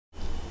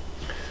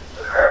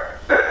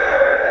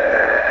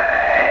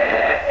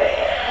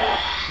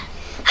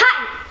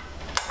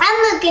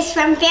is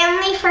from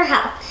Family for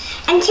Health.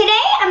 And today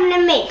I'm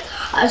gonna make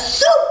a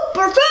superfood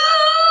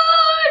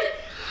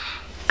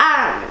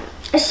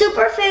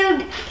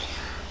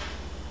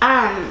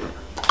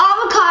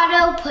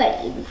avocado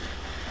pudding.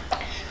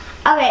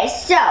 Okay,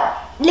 so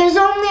there's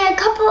only a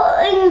couple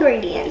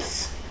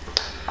ingredients.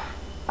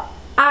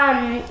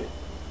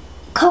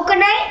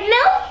 Coconut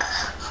milk,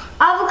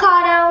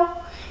 avocado,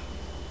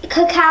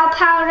 cacao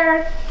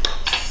powder,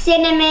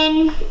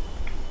 cinnamon,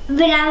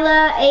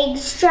 vanilla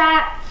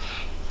extract,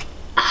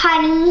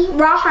 honey,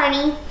 raw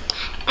honey,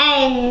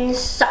 and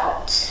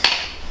salt.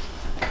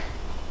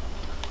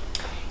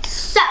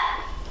 So,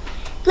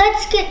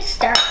 let's get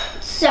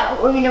started. So,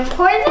 we're gonna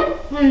pour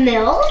the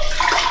milk,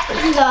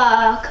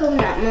 the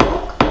coconut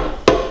milk.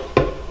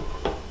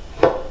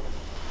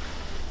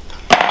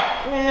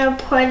 We're gonna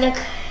pour the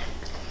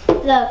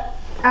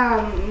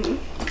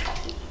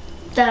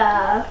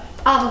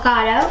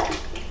avocado.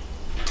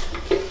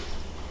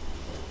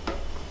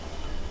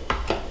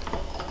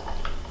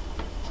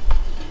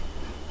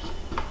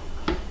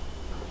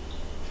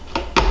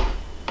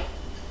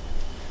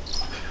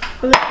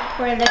 We're gonna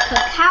pour the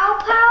cacao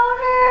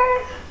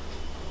powder.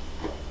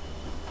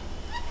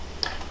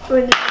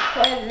 We're gonna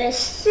pour the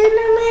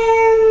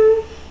cinnamon.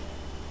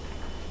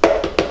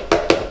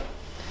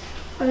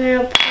 We're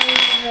gonna pour the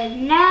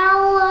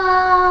vanilla.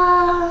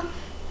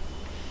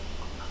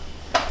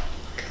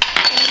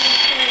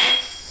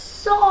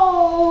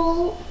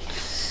 Salt.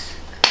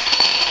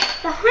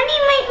 The honey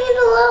might need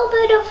a little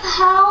bit of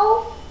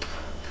help.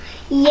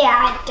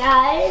 Yeah, it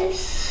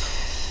does.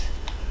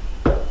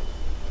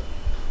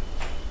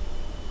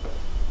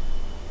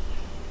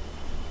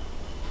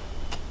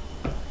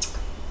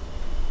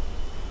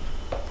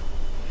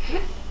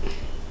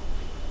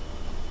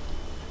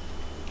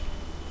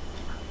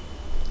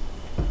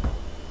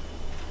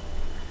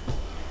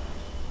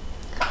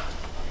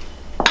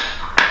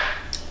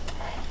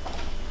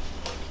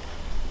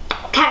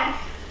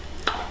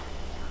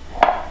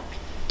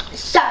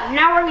 So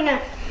now we're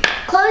gonna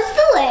close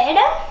the lid.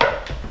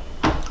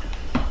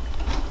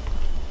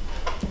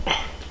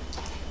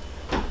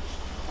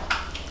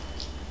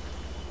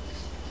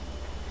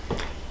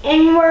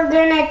 And we're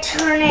gonna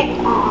turn it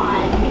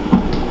on.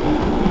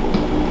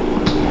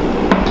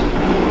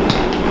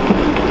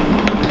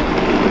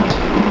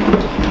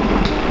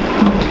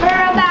 For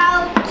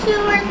about 2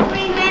 or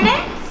 3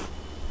 minutes.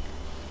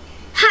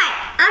 Hi,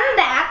 I'm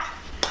back.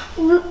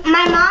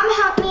 My mom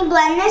helped me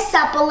blend this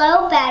up a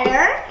little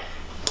better.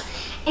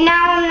 And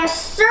now I'm going to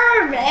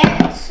serve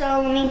it.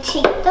 So let me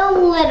take the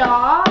lid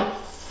off.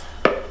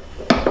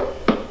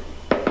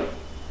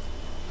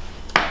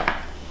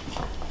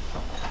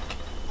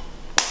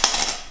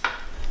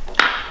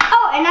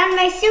 Oh, and on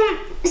my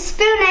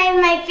spoon I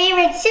have my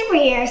favorite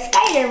superhero,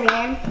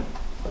 Spider-Man.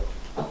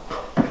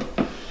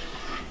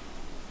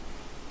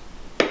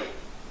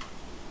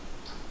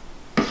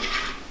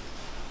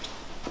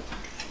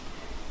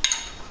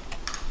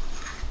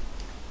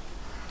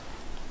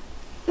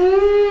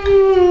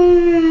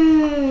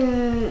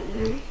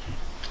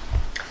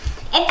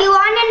 If you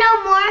want to know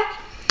more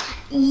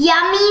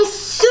yummy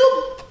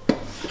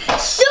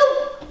super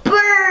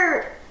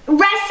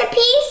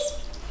recipes,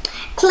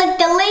 click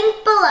the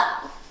link below.